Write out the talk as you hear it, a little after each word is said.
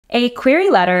A query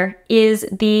letter is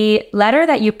the letter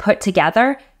that you put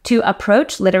together to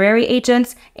approach literary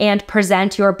agents and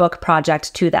present your book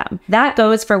project to them. That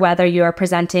goes for whether you're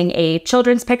presenting a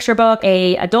children's picture book,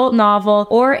 an adult novel,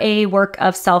 or a work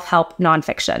of self-help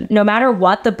nonfiction. No matter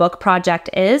what the book project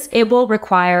is, it will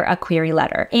require a query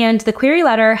letter. And the query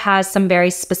letter has some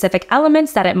very specific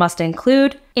elements that it must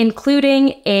include,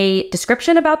 including a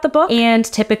description about the book and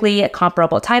typically a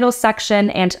comparable title section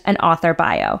and an author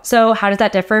bio. So how does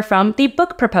that differ from the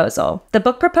book proposal? The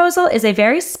book proposal is a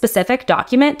very specific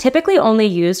document typically only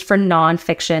used for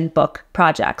nonfiction book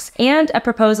projects. And a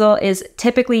proposal is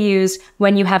typically used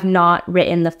when you have not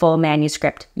written the full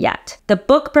manuscript yet. The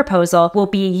book proposal will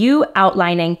be you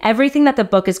outlining everything that the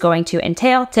book is going to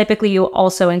entail. Typically, you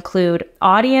also include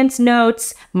audience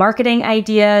notes, marketing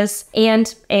ideas,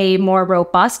 and a more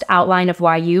robust outline of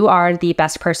why you are the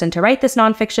best person to write this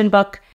nonfiction book.